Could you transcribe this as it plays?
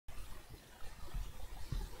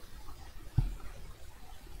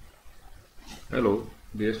Hello,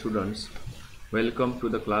 dear students. Welcome to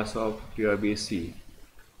the class of TRBSc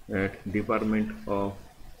at Department of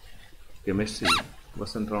Chemistry,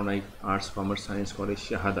 Vasantrao Naik Arts, Commerce, Science College,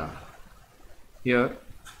 Shahada. Here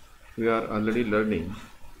we are already learning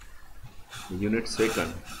Unit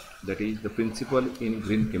 2nd, that is the principle in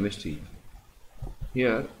green chemistry.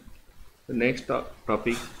 Here the next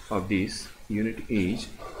topic of this unit is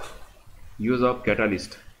use of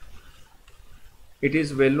catalyst. It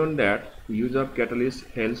is well known that use of catalyst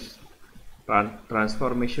helps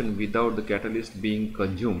transformation without the catalyst being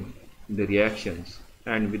consumed in the reactions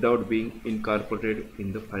and without being incorporated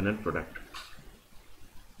in the final product.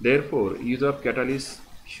 Therefore, use of catalyst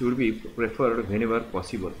should be preferred whenever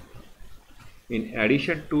possible. In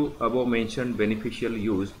addition to above mentioned beneficial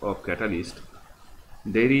use of catalyst,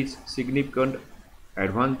 there is significant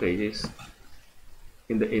advantages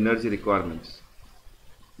in the energy requirements.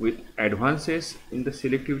 With advances in the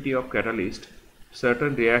selectivity of catalyst,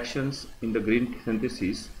 certain reactions in the green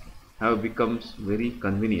synthesis have become very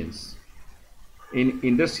convenient. In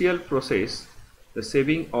industrial process, the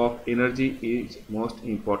saving of energy is most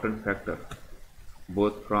important factor,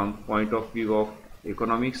 both from point of view of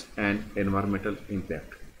economics and environmental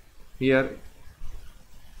impact. Here,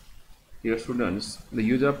 dear students, the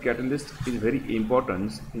use of catalyst is very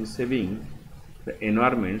important in saving the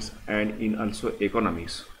environments and in also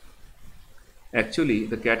economics. Actually,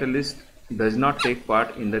 the catalyst does not take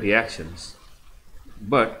part in the reactions,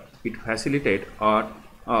 but it facilitates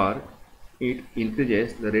or it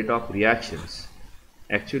increases the rate of reactions.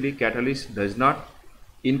 Actually, catalyst does not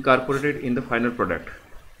incorporate in the final product.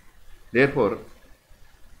 Therefore,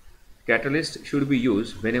 catalyst should be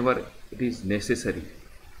used whenever it is necessary.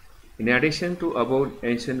 In addition to above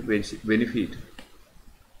mentioned benefit,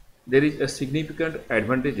 there is a significant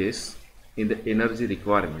advantages in the energy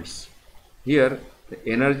requirements. Here, the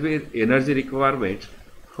energy requirement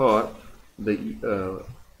for the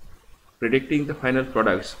predicting the final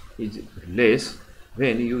products is less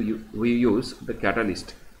when we use the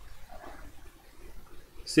catalyst.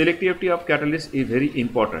 Selectivity of catalyst is very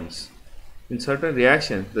important. In certain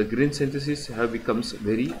reactions, the green synthesis have becomes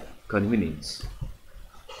very convenient.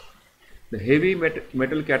 The heavy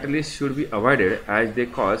metal catalysts should be avoided as they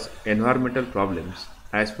cause environmental problems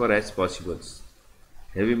as far as possible.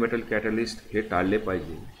 Heavy metal catalyst हे टाळले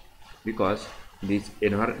पाहिजे because these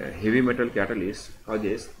heavy metal catalysts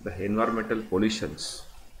causes the environmental pollutions.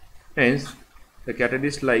 Hence, the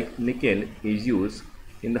catalyst like nickel is used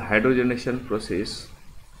in the hydrogenation process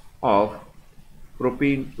of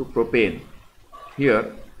propene to propane.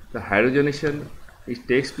 Here, the hydrogenation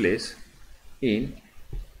takes place in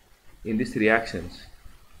these reactions.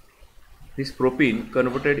 This propene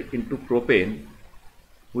converted into propane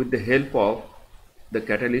with the help of the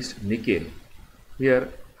catalyst nickel. Here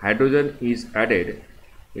hydrogen is added.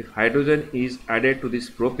 If hydrogen is added to this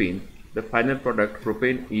propene, the final product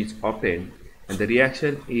propane is obtained and the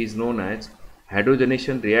reaction is known as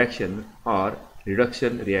hydrogenation reaction or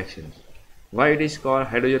reduction reactions. Why it is called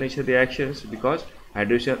hydrogenation reactions? Because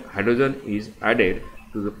hydrogen is added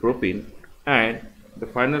to the propene and the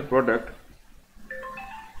final product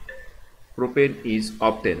propane is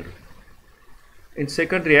obtained. In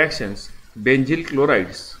second reactions, benzyl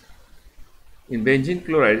chlorides. In benzyl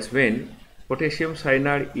chlorides, when potassium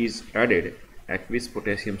cyanide is added, aqueous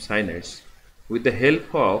potassium cyanides, with the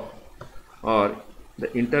help of or the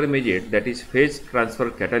intermediate, that is phase transfer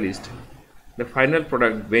catalyst, the final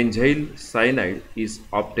product benzyl cyanide is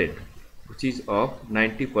obtained, which is of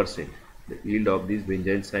 90%. The yield of this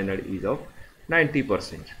benzyl cyanide is of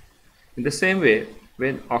 90%. In the same way,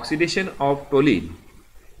 when oxidation of toluene,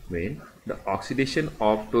 when the oxidation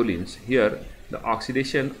of toluenes, here the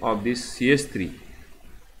oxidation of this CH3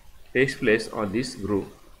 takes place on this group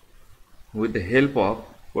with the help of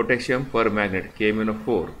potassium permanganate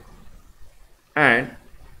KMnO4 and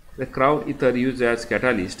the crown ether used as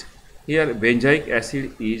catalyst. Here benzoic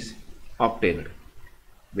acid is obtained.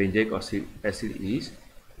 Benzoic acid is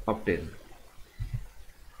obtained.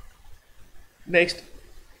 Next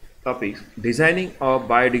topic, designing a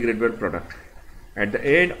biodegradable product. At the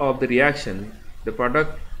end of the reaction, the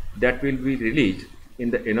product that will be released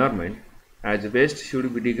in the environment as waste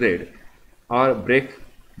should be degraded or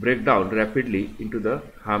break down rapidly into the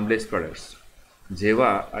harmless products.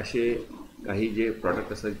 जेव्हा असे काही जे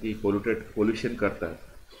product असतात की pollution करतात,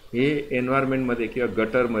 हे एन्व्हायरमेंटमध्ये किंवा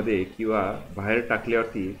गटरमध्ये किंवा बाहेर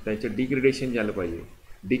टाकल्यावरती त्यांचं डिग्रेडेशन झालं पाहिजे,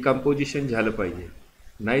 डिकम्पोजिशन झालं पाहिजे,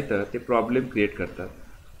 नाहीतर ते प्रॉब्लेम क्रिएट करतात.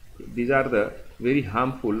 These are the very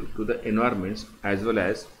harmful to the environments as well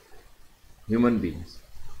as human beings.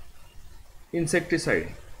 Insecticide.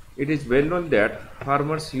 It is well known that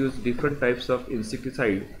farmers use different types of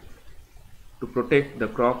insecticide to protect the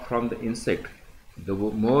crop from the insect. The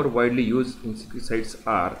more widely used insecticides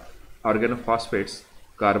are organophosphates,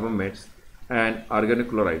 carbamates, and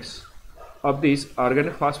organochlorides. Of these,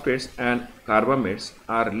 organophosphates and carbamates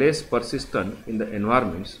are less persistent in the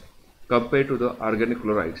environments compared to the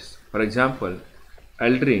organochlorides. For example,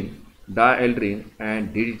 aldrin, dieldrin,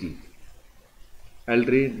 and DDT.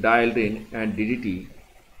 Aldrin, dieldrin, and DDT,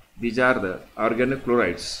 these are the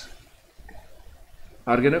organochlorides.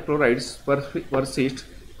 Organochlorides persist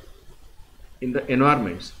in the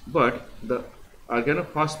environments, but the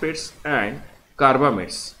organophosphates and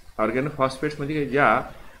carbamates म्हणजे ज्या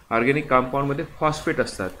organic कंपाऊंडमध्ये phosphate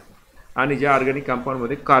असतात आणि ज्या organic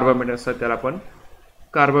कंपाऊंडमध्ये carbamate असतात त्याला आपण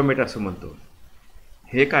carbamate असं म्हणतो.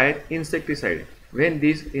 हे काय insecticide. When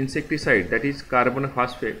this insecticide that is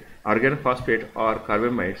organophosphate or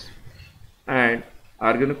carbamates and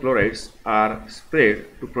organochlorides are sprayed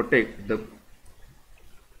to protect the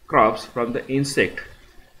crops from the insect.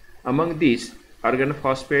 Among these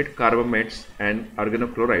organophosphate, carbamates and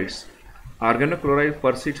organochlorides, organochloride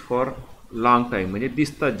persist for long time म्हणजे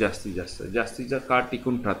दिसतात जास्तीत काळ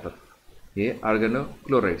टिकून राहतात हे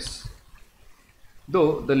organochlorides.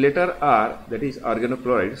 Though the latter are, that is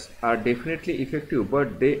organochlorides, are definitely effective,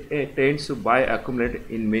 but they tend to bioaccumulate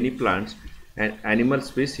in many plants and animal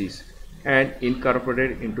species and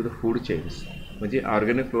incorporated into the food chains. म्हणजे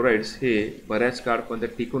organochlorides हे बऱ्याच काळ पण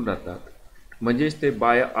टिकून राहतात म्हणजेच ते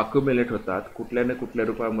बायोअक्युमुलेट होतात कुठल्या ना कुठल्या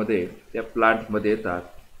रूपामध्ये त्या प्लांटमध्ये येतात.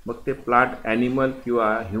 मग ते प्लांट ॲनिमल किंवा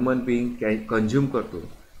ह्युमन बिईंग कंझ्युम करतो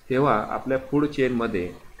तेव्हा आपल्या फूड चेनमध्ये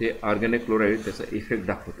ते ऑर्गॅनोक्लोराइड त्याचा इफेक्ट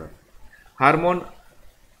दाखवतात. Hormone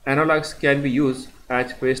analogs can be used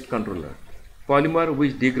as pest controller. Polymer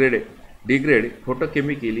which degrade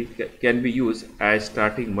photochemically can be used as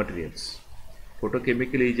starting materials.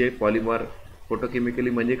 Photochemically J polymer photochemically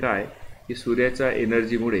म्हणजे काय की सूर्याच्या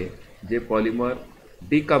एनर्जीमुळे जे पॉलिमर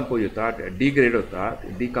डिकम्पोज होतात डिग्रेड होतात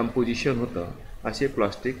डिकम्पोजिशन होतं असे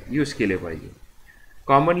प्लास्टिक यूज केले पाहिजे.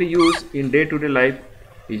 Commonly use in day to day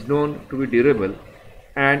life is known to be durable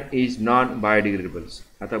and is non बायोडिग्रेडेबल्स.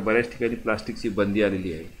 आता बऱ्याच ठिकाणी प्लास्टिकची बंदी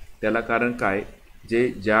आलेली आहे. त्याला कारण काय जे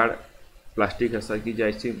जाड प्लास्टिक असतात की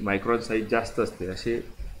ज्याची मायक्रॉन साईज जास्त असते असे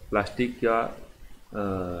प्लास्टिक किंवा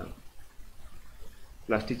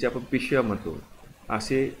प्लास्टिकचे आपण पिशव्या म्हणतो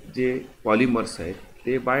असे जे पॉलिमर्स आहेत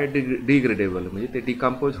ते डिग्रेडेबल म्हणजे ते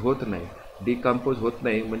डिकम्पोज होत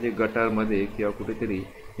नाही म्हणजे गटारमध्ये किंवा कुठेतरी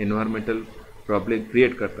एन्व्हायरमेंटल प्रॉब्लेम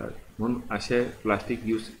क्रिएट करतात म्हणून असे प्लास्टिक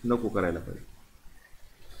यूज नको करायला पाहिजे.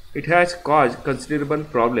 It has caused considerable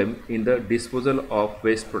problem in the disposal of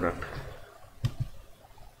waste product.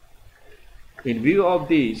 In view of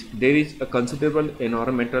these, there is a considerable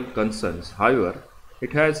environmental concerns. However,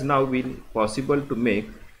 it has now been possible to make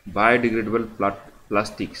biodegradable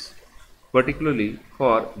plastics, particularly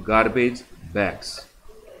for garbage bags.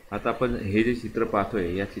 आता आपण हे जे चित्र पाहतोय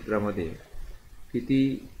या चित्रामध्ये किती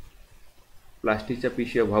प्लास्टिकच्या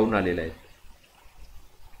पिशव्या वाहून आलेल्या आहेत.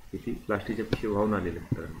 किती प्लास्टिकच्या पिशव्या वाहून आलेल्या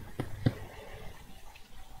आहेत.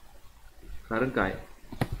 कारण काय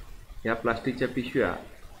या प्लास्टिकच्या पिशव्या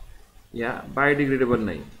या बायोडिग्रेडेबल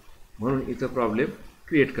नाही म्हणून इथं प्रॉब्लेम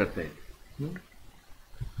क्रिएट करतायत.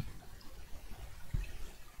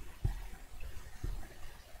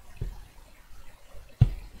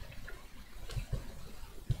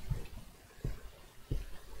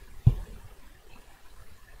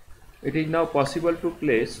 It is now possible to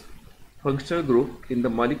place functional group in the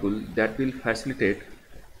molecule that will facilitate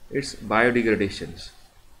its biodegradations.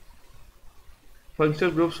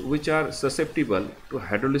 Functional groups which are susceptible to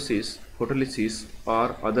hydrolysis, photolysis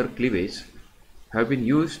or other cleavage have been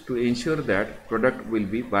used to ensure that product will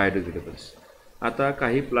be biodegradables. आता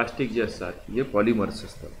काही plastic जे असतात जे polymers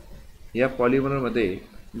असतात या पॉलिमरमध्ये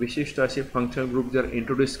विशिष्ट असे functional group जर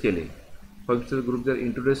introduce केले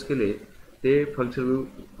ते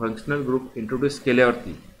फंक्शनल ग्रुप इंट्रोड्यूस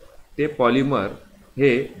केल्यावरती ते पॉलिमर हे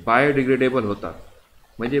बायोडिग्रेडेबल होतात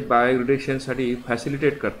म्हणजे बायोडिग्रेडेशनसाठी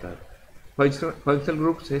फॅसिलिटेट करतात. फंक्शनल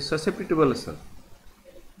ग्रुप्स हे ससेप्टेबल असतात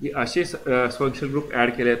की असे फंक्शनल ग्रुप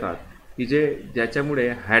ॲड केले जातात की ज्याच्यामुळे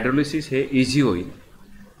हायड्रोलिसिस हे इझी होईल,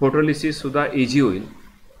 फोटोलिसिससुद्धा इझी होईल.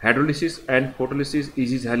 हायड्रोलिसिस अँड फोटोलिसिस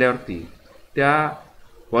इझी झाल्यावरती त्या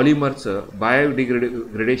पॉलिमरचं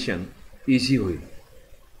बायोडिग्रेडेशन इझी होईल.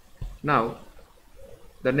 Now,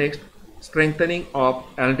 the next, strengthening of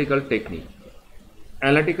analytical technique.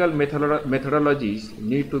 Analytical methodologies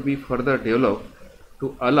need to be further developed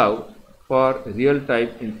to allow for real-time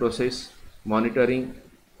in-process monitoring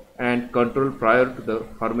and control prior to the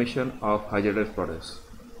formation of hazardous products.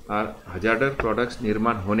 Hazardous products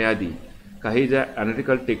निर्माण होण्याआधी काही ज्या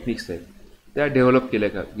analytical techniques आहेत त्या develop केल्या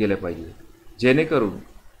गेल्या पाहिजे, जेणेकरून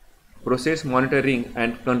प्रोसेस मॉनिटरिंग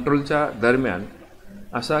अँड कंट्रोलच्या दरम्यान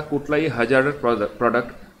असा कुठलाही हजार्डस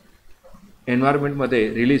प्रॉडक्ट एन्व्हायरमेंटमध्ये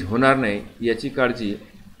रिलीज होणार नाही याची काळजी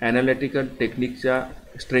ॲनालिटिकल टेक्निकच्या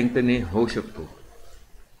स्ट्रेंथने होऊ शकतो.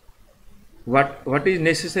 What is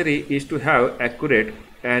necessary is to have accurate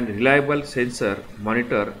and reliable sensor,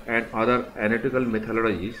 monitor and other analytical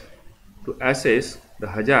methodologies to assess the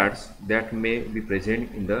hazards that may be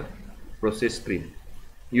present in the process stream.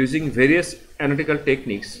 Using various analytical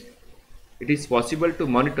techniques, it is possible to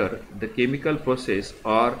monitor the chemical process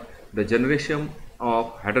or the generation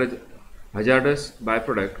of hazardous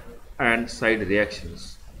byproduct and side reactions.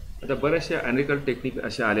 आता बऱ्याचशा analytical technique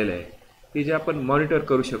अशा आलेल्या आहेत की जे आपण monitor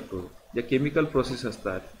करू शकतो. जे chemical process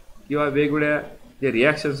असतात किंवा वेगवेगळ्या जे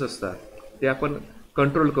रिॲक्शन्स असतात ते आपण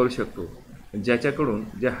कंट्रोल करू शकतो, ज्याच्याकडून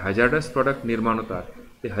जे हजार्डस प्रॉडक्ट निर्माण होतात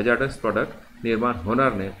ते हजार्डस प्रॉडक्ट निर्माण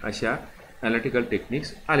होणार नाही अशा ॲनालिटिकल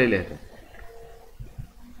टेक्निक्स आलेल्या आहेत.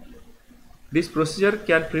 This procedure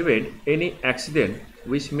can prevent any accident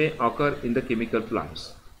which may occur in the chemical plants.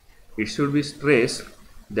 It should be stressed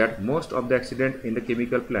that most of the accident in the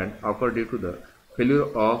chemical plant occur due to the failure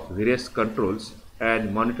of various controls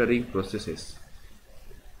and monitoring processes.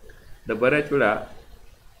 तर बऱ्याच वेळा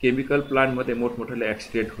chemical प्लांटमध्ये मोठमोठे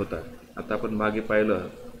accident होतात. आता आपण मागे पाहिलं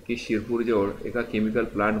की शिरपूरजवळ एका केमिकल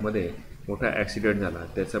प्लांटमध्ये मोठा ॲक्सिडेंट झाला,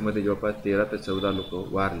 त्याच्यामध्ये जवळपास 13 ते 14 लोक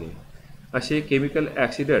वारले. असे केमिकल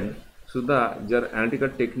ॲक्सिडेंटसुद्धा जर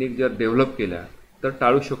ॲनालिटिकल टेक्निक जर डेव्हलप केल्या तर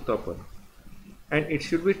टाळू शकतो आपण. And it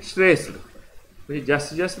should be stressed, म्हणजे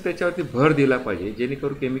जास्तीत जास्त त्याच्यावरती भर दिला पाहिजे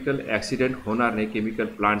जेणेकरून केमिकल ॲक्सिडेंट होणार नाही chemical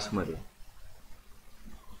प्लांट्समध्ये.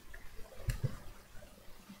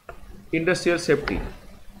 Industrial safety.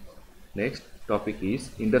 Next topic is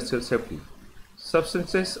industrial safety.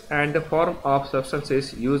 Substances and the form of substances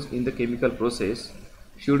used in the chemical process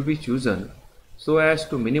should be chosen so as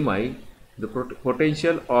to minimize the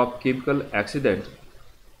potential of chemical accidents,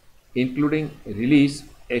 including release,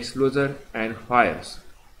 explosion and fires.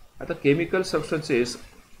 आता chemical substances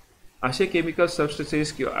असे chemical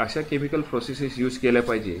substances किंवा अशा chemical processes use केल्या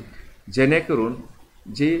पाहिजे जेणेकरून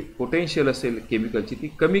जे potential असेल केमिकलची ती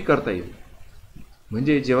कमी करता येईल,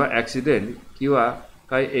 म्हणजे जेव्हा ॲक्सिडेंट किंवा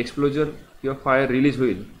काही एक्सप्लोजन किंवा फायर रिलीज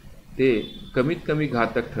होईल ते कमीत कमी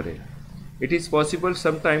घातक ठरेल. It is possible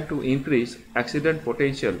sometime to increase accident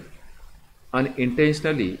potential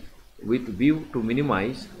अनइंटेन्शनली with Vue to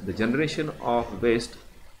minimise the generation of waste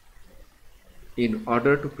in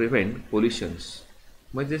order to prevent पोल्युशन्स.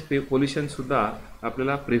 म्हणजे पोल्युशनसुद्धा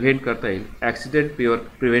आपल्याला प्रिव्हेंट करता येईल, ॲक्सिडेंट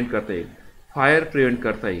प्रिव्हेंट करता येईल, फायर प्रिव्हेंट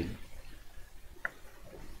करता येईल.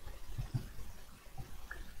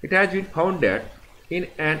 It has been found that in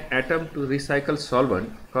an attempt to recycle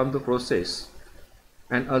solvent from the process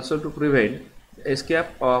and also to prevent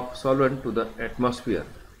escape of solvent to the atmosphere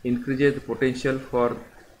increases the potential for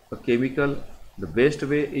a chemical. The best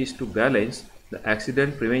way is to balance the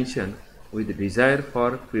accident prevention with the desire for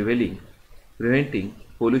preventing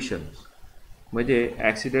pollutions. म्हणजे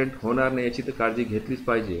accident होणार नाही याची तर काळजी घेतलीच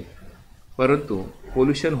पाहिजे, परंतु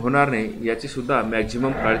pollution होणार नाही याची सुद्धा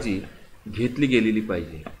मॅक्झिमम काळजी घेतली गेलेली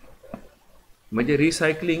पाहिजे. म्हणजे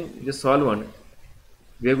रिसायकलिंग जे सॉल्वंट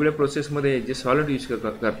वेगवेगळ्या प्रोसेसमध्ये जे सॉलिड यूज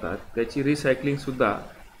करतात त्याची रिसायकलिंगसुद्धा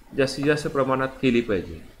जास्तीत जास्त प्रमाणात केली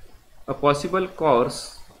पाहिजे. A possible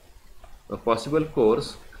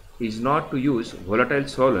course is not to use volatile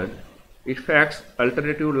solvent. It facts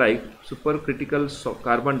alternative like super critical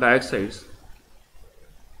carbon डायऑक्साइड्स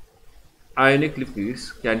ionic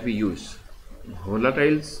liquids can be use.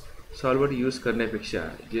 Volatile solvent use करण्यापेक्षा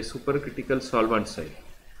जे सुपर क्रिटिकल सॉल्वंट्स आहेत,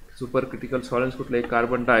 सुपर क्रिटिकल सॉल्वंट्स कुठले,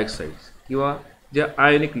 कार्बन डायऑक्साइड्स किंवा ज्या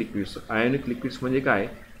आयोनिक लिक्विड्स. आयोनिक लिक्विड्स म्हणजे काय,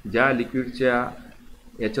 ज्या लिक्विडच्या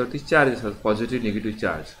याच्यावरती charge असतात, पॉझिटिव्ह निगेटिव्ह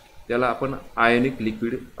चार्ज, त्याला आपण आयोनिक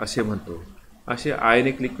लिक्विड असे म्हणतो. असे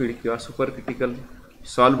आयोनिक लिक्विड किंवा सुपर क्रिटिकल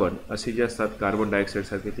सॉल्वंट असे जे असतात कार्बन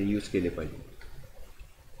डायऑक्साईडसारखे ते यूज केले पाहिजे.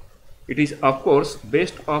 It is of course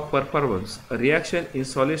best of performance reaction in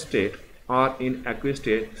solid state or in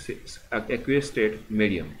aqueous state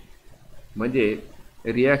medium. म्हणजे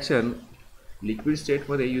रिॲक्शन लिक्विड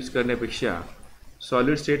स्टेटमध्ये यूज करण्यापेक्षा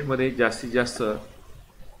सॉलिड स्टेटमध्ये जास्तीत जास्त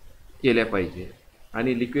केल्या पाहिजे,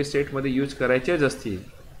 आणि लिक्विड स्टेटमध्ये यूज करायच्याच असतील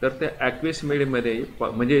तर त्या ॲक्वियस मीडियममध्ये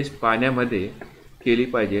म्हणजे पाण्यामध्ये केली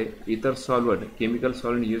पाहिजे. इतर सॉल्वंट केमिकल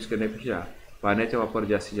सॉल्वंट यूज करण्यापेक्षा पाण्याचा वापर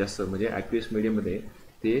जास्तीत जास्त म्हणजे ॲक्वियस मीडियममध्ये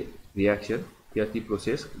ते रिॲक्शन किंवा ती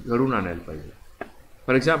प्रोसेस घडून आणायला पाहिजे.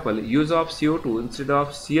 For example, use of CO2 instead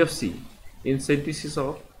of CFC in synthesis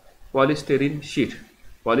of पॉलिस्टेरीन sheet.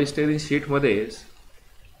 पॉलिस्टेरीन शीटमध्ये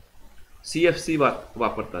CFC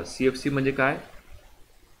वापरतात. CFC म्हणजे काय,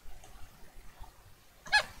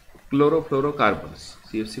 क्लोरोफ्लोरोकार्बन्स.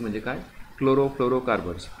 CFC म्हणजे काय?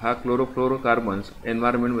 क्लोरोफ्लोरोकार्बन्स. हा क्लोरोफ्लोरोकार्बन्स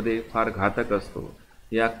एन्व्हायरमेंटमध्ये फार घातक असतो.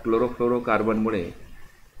 या क्लोरोफ्लोरोकार्बनमुळे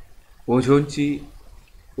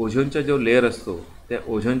ओझोनचा जो लेअर असतो त्या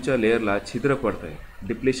ओझोनच्या लेअरला छिद्र पडतं आहे.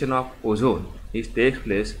 Depletion of ozone is takes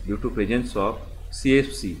place due to presence of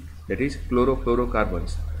CFC, that is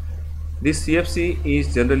chlorofluorocarbons. This CFC is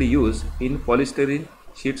generally used in polystyrene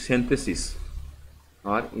sheet synthesis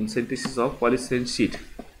or in synthesis of polystyrene sheet.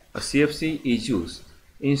 A CFC is used.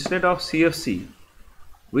 Instead of CFC,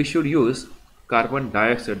 we should use carbon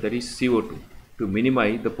dioxide, that is CO2, to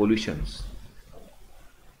minimize the pollutions.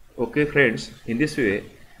 Okay friends, in this way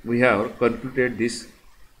we have concluded this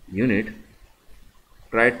unit.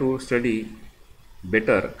 Try to study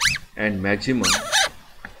better and maximum.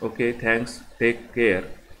 Okay, thanks. Take care.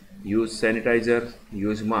 Use sanitizer,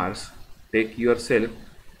 use masks. Take yourself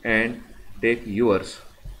and take yours.